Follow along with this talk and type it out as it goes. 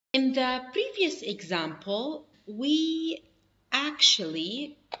In the previous example, we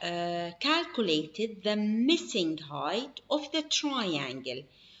actually calculated the missing height of the triangle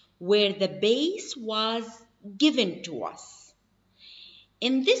where the base was given to us.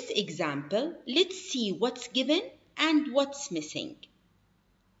 In this example, let's see what's given and what's missing.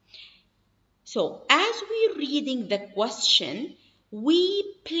 So, as we're reading the question,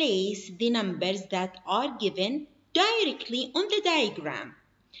 we place the numbers that are given directly on the diagram.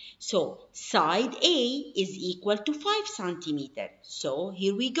 So side A is equal to 5 centimeter. So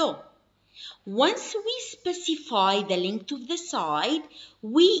here we go. Once we specify the length of the side,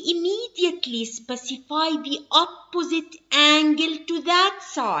 we immediately specify the opposite angle to that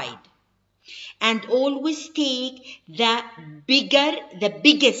side. And always take the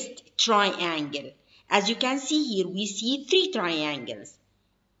biggest triangle. As you can see here, we see 3 triangles.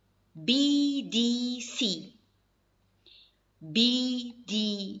 BDC,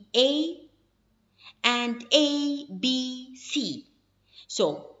 BDA, and ABC.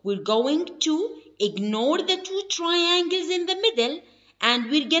 So we're going to ignore the 2 triangles in the middle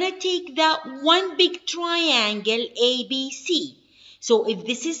and we're going to take the one big triangle ABC. So if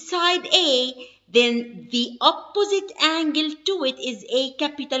this is side A, then the opposite angle to it is A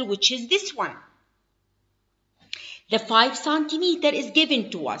capital, which is this one. The 5 centimeter is given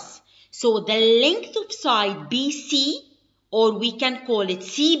to us. So the length of side BC, or we can call it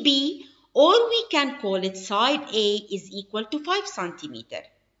CB, or we can call it side A, is equal to 5 centimeter.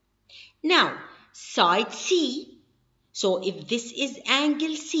 Now, side C, so if this is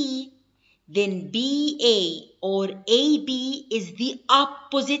angle C, then BA or AB is the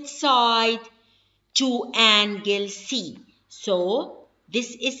opposite side to angle C. So,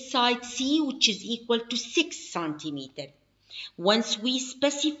 this is side C, which is equal to 6 centimeter. Once we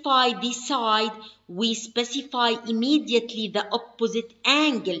specify the side, we specify immediately the opposite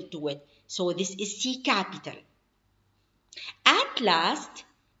angle to it. So this is C capital. At last,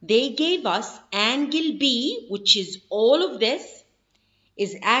 they gave us angle B, which is all of this,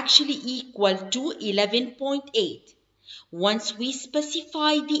 is actually equal to 11.8. Once we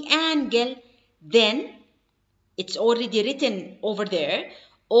specify the angle, then it's already written over there.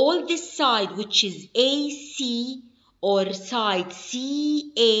 All this side, which is AC or side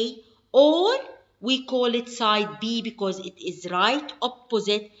CA, or we call it side B because it is right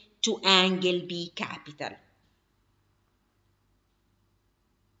opposite to angle B capital.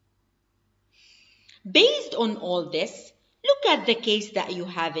 Based on all this, look at the case that you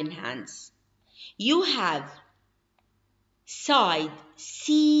have in hands. You have side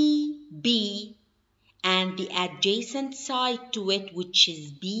CB and the adjacent side to it, which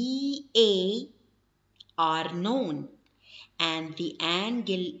is BA, are known, and the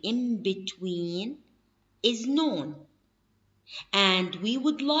angle in between is known. And we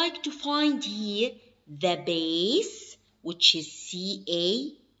would like to find here the base, which is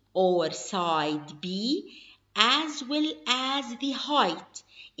CA or side B, as well as the height,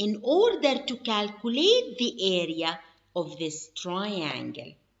 in order to calculate the area of this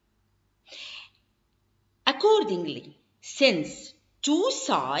triangle. Accordingly, since 2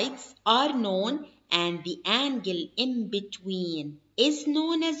 sides are known and the angle in between is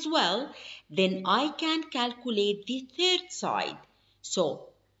known as well, then I can calculate the third side. So,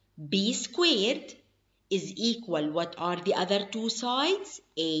 B squared is equal, what are the other 2 sides?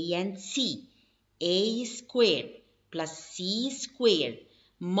 A and C. A squared plus C squared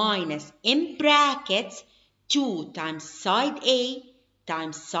minus, in brackets, 2 times side A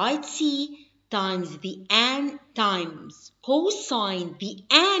times side C times the times cosine the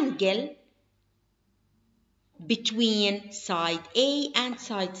angle between side A and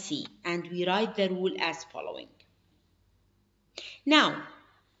side C, and we write the rule as following. Now,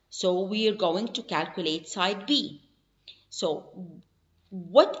 so we are going to calculate side B. So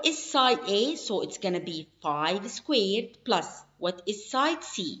what is side A? So it's going to be 5 squared plus what is side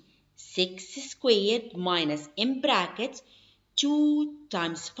C? 6 squared minus, in brackets, 2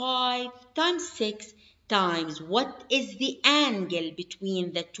 times 5 times 6 times what is the angle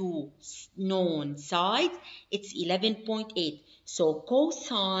between the 2 known sides? It's 11.8. So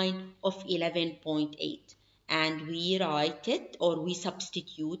cosine of 11.8. And we write it, or we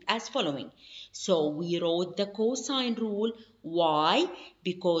substitute as following. So we wrote the cosine rule. Why?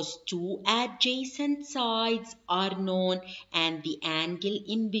 Because 2 adjacent sides are known and the angle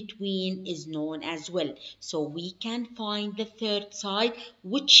in between is known as well. So we can find the third side,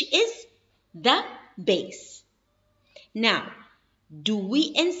 which is the base. Now, do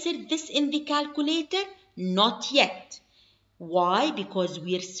we insert this in the calculator? Not yet. Why? Because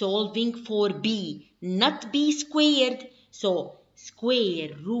we're solving for B, not B squared. So square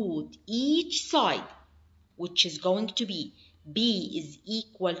root each side, which is going to be b is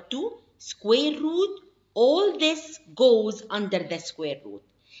equal to square root. All this goes under the square root.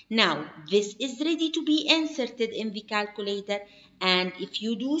 Now, this is ready to be inserted in the calculator, and if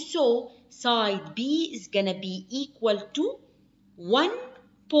you do so, side B is gonna be equal to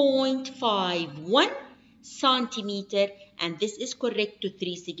 1.51 centimeter, and this is correct to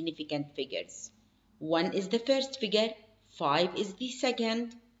three significant figures. 1 is the first figure, 5 is the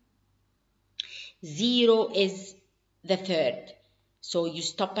second, 0 is the third. So you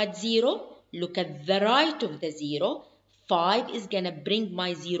stop at 0, look at the right of the 0. 5 is going to bring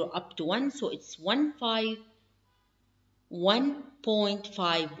my 0 up to 1, so it's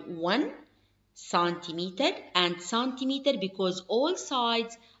 1.51 centimeter, and centimeter because all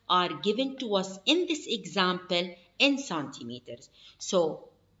sides are given to us in this example in centimeters. So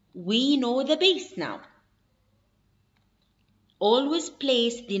we know the base now. Always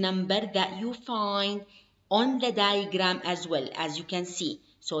place the number that you find on the diagram as well, as you can see.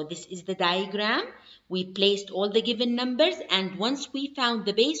 So this is the diagram. We placed all the given numbers, and once we found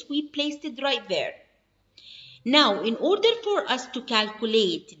the base, we placed it right there. Now, in order for us to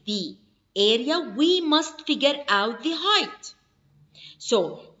calculate the area, we must figure out the height.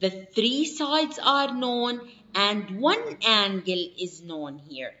 So the three sides are known and one angle is known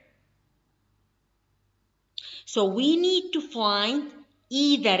here. So we need to find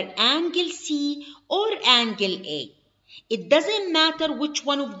either angle C or angle A. It doesn't matter which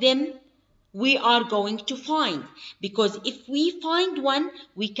one of them we are going to find, because if we find one,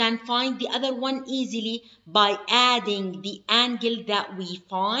 we can find the other one easily by adding the angle that we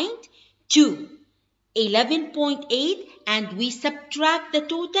find to 11.8 and we subtract the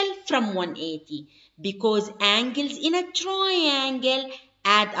total from 180, because angles in a triangle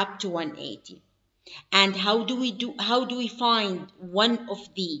add up to 180. And how do we find one of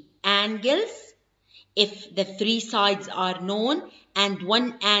the angles? If the three sides are known and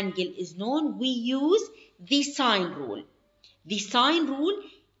one angle is known, we use the sine rule. The sine rule,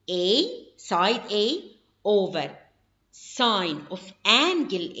 A, side A over sine of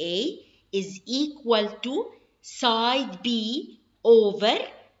angle A is equal to side B over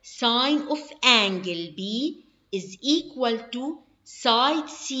sine of angle B is equal to side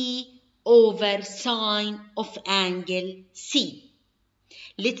C over sine of angle C.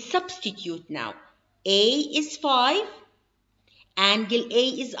 Let's substitute now. A is 5, angle A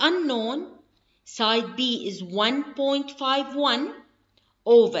is unknown, side B is 1.51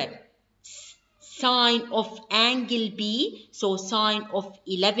 over sine of angle B, so sine of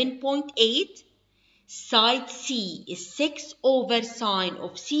 11.8, side C is 6 over sine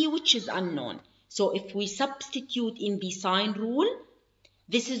of C, which is unknown. So if we substitute in the sine rule,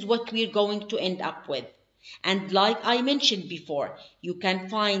 this is what we're going to end up with. And like I mentioned before, you can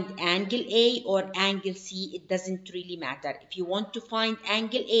find angle A or angle C. It doesn't really matter. If you want to find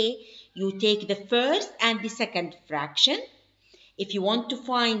angle A, you take the first and the second fraction. If you want to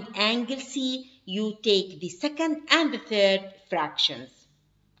find angle C, you take the second and the third fractions.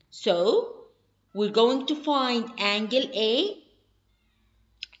 So we're going to find angle A,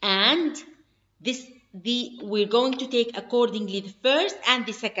 and we're going to take accordingly the first and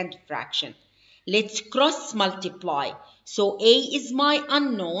the second fraction. Let's cross multiply. So A is my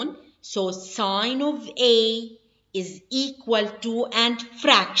unknown, so sine of A is equal to, and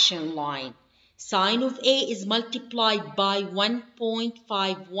fraction line. Sine of A is multiplied by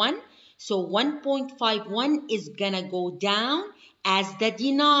 1.51, so 1.51 is gonna go down as the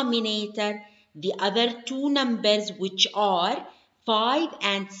denominator. The other two numbers, which are 5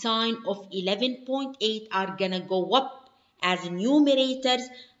 and sine of 11.8, are gonna go up as numerators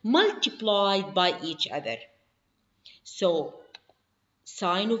multiplied by each other. So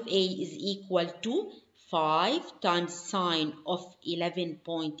sine of A is equal to 5 times sine of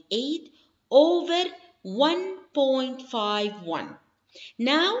 11.8 over 1.51.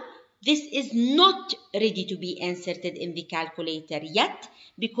 Now this is not ready to be inserted in the calculator yet,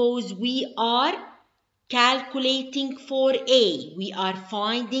 because we are calculating for A. We are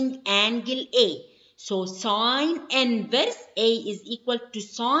finding angle A. So sine inverse A is equal to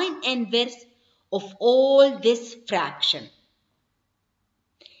sine inverse of all this fraction.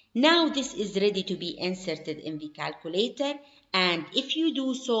 Now this is ready to be inserted in the calculator, and if you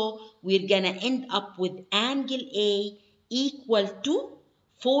do so, we're gonna end up with angle A equal to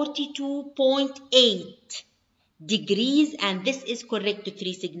 42.8 degrees, and this is correct to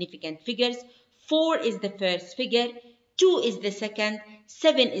three significant figures. 4 is the first figure, 2 is the second,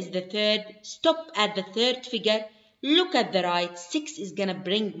 7 is the third. Stop at the third figure, look at the right. 6 is gonna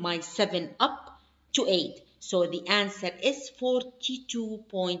bring my 7 up to 8. So the answer is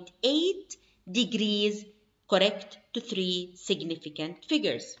 42.8 degrees, correct to 3 significant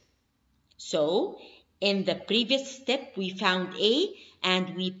figures. So in the previous step, we found A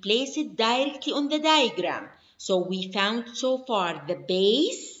and we place it directly on the diagram. So we found so far the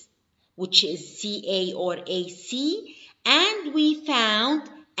base, which is CA or AC, and we found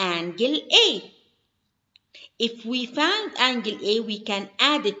angle A. If we found angle A, we can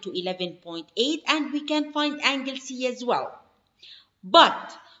add it to 11.8 and we can find angle C as well.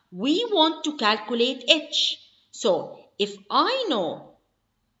 But we want to calculate H. So if I know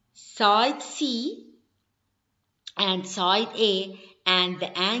side C and side A and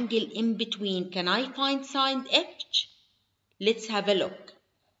the angle in between, can I find side H? Let's have a look.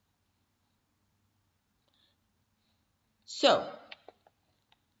 So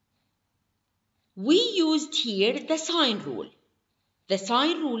we used here the sine rule. The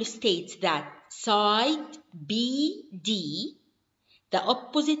sine rule states that side BD, the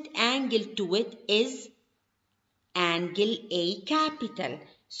opposite angle to it is angle A capital.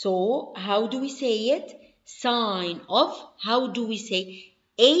 So how do we say it? Sine of, how do we say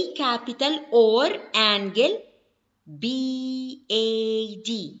A capital or angle BAD,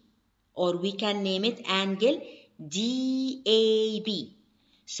 or we can name it angle DAB.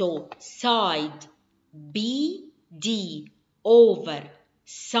 So side BD over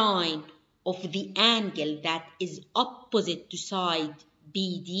sine of the angle that is opposite to side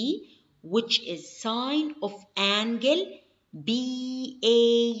BD, which is sine of angle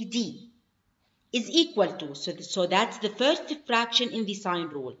BAD, is equal to, so that's the first fraction in the sine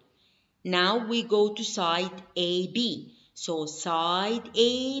rule. Now we go to side AB. So side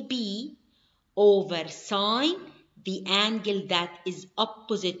AB over sine the angle that is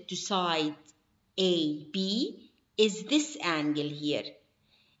opposite to side AB is this angle here.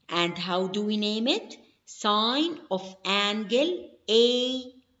 And how do we name it? Sine of angle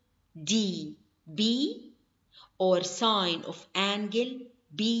ADB or sine of angle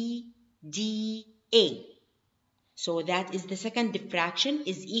BDA. So that is the second diffraction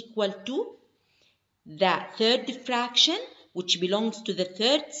is equal to the third diffraction, which belongs to the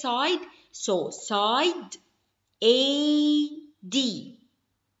third side. So side AD,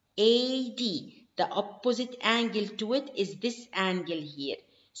 the opposite angle to it is this angle here.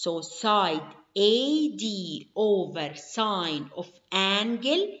 So side AD over sine of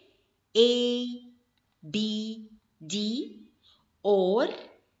angle ABD or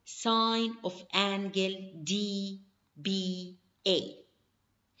sine of angle DBA.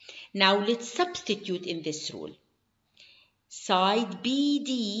 Now let's substitute in this rule. Side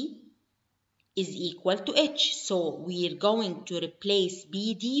BD is equal to H. So we are going to replace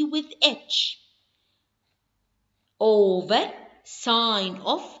BD with H over sine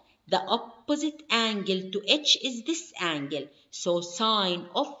of the opposite angle to H is this angle. So sine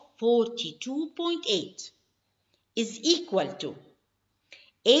of 42.8 is equal to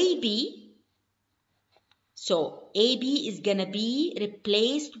AB. So AB is going to be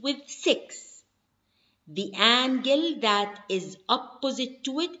replaced with 6. The angle that is opposite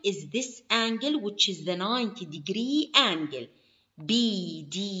to it is this angle, which is the 90-degree angle,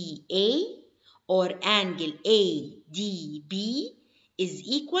 BDA or angle ADB is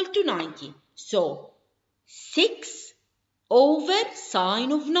equal to 90. So 6 over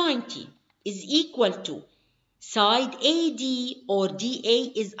sine of 90 is equal to side AD or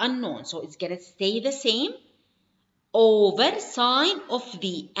DA is unknown, so it's going to stay the same, over sine of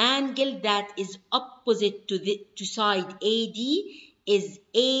the angle that is opposite to side AD is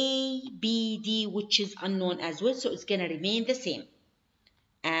ABD, which is unknown as well, so it's going to remain the same.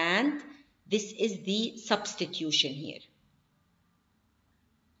 And this is the substitution here.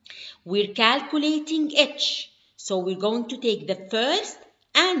 We're calculating H, so we're going to take the first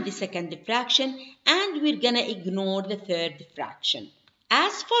and the second diffraction, and we're going to ignore the third diffraction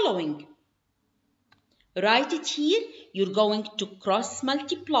as following. Write it here. You're going to cross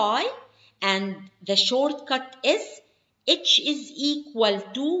multiply, and the shortcut is H is equal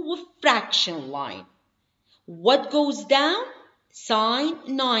to with fraction line. What goes down? Sine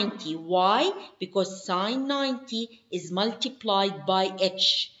 90. Why? Because sine 90 is multiplied by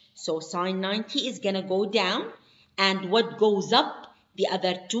H. So sine 90 is going to go down, and what goes up? The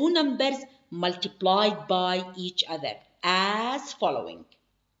other two numbers multiplied by each other as following.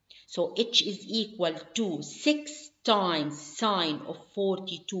 So H is equal to 6 times sine of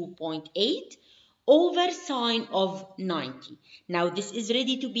 42.8 over sine of 90. Now this is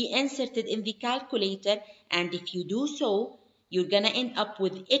ready to be inserted in the calculator, and if you do so, you're going to end up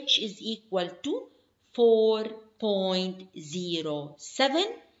with H is equal to 4.07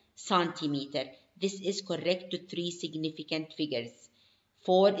 centimeter. This is correct to 3 significant figures.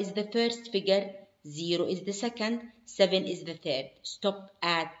 4 is the first figure, 0 is the second, 7 is the third. Stop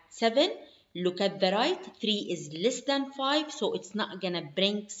at 7. Look at the right. 3 is less than 5, so it's not gonna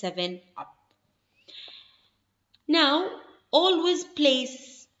bring 7 up. Now, always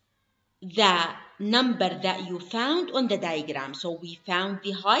place the number that you found on the diagram. So we found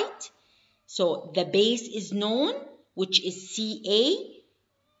the height. So the base is known, which is CA,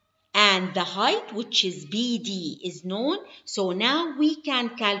 and the height, which is BD, is known. So now we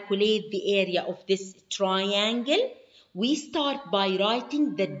can calculate the area of this triangle. We start by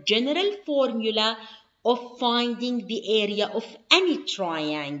writing the general formula of finding the area of any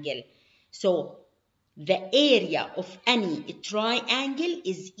triangle. So the area of any triangle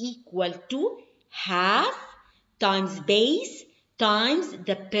is equal to half times base times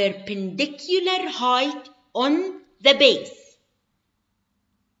the perpendicular height on the base.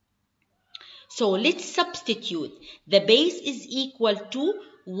 So let's substitute. The base is equal to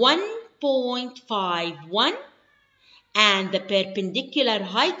 1.51 and the perpendicular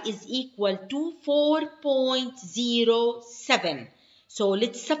height is equal to 4.07. So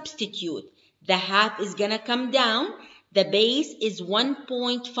let's substitute. The half is gonna come down. The base is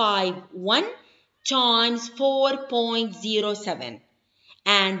 1.51 times 4.07.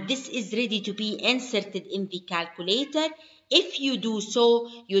 And this is ready to be inserted in the calculator. If you do so,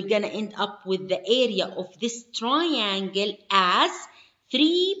 you're gonna end up with the area of this triangle as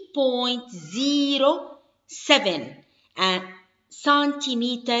 3.07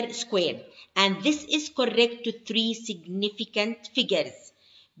 centimeter squared. And this is correct to 3 significant figures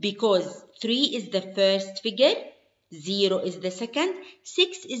because 3 is the first figure, 0 is the second,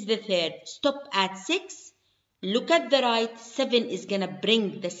 6 is the third. Stop at 6. Look at the right. 7 is gonna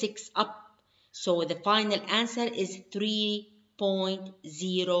bring the 6 up. So the final answer is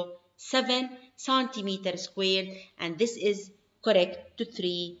 3.07 centimeter squared, and this is correct to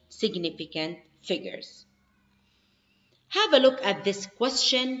 3 significant figures. Have a look at this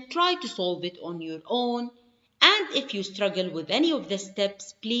question, try to solve it on your own, and if you struggle with any of the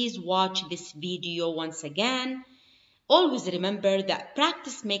steps, please watch this video once again. Always remember that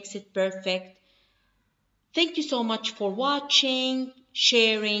practice makes it perfect. Thank you so much for watching,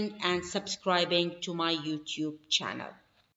 sharing, and subscribing to my YouTube channel.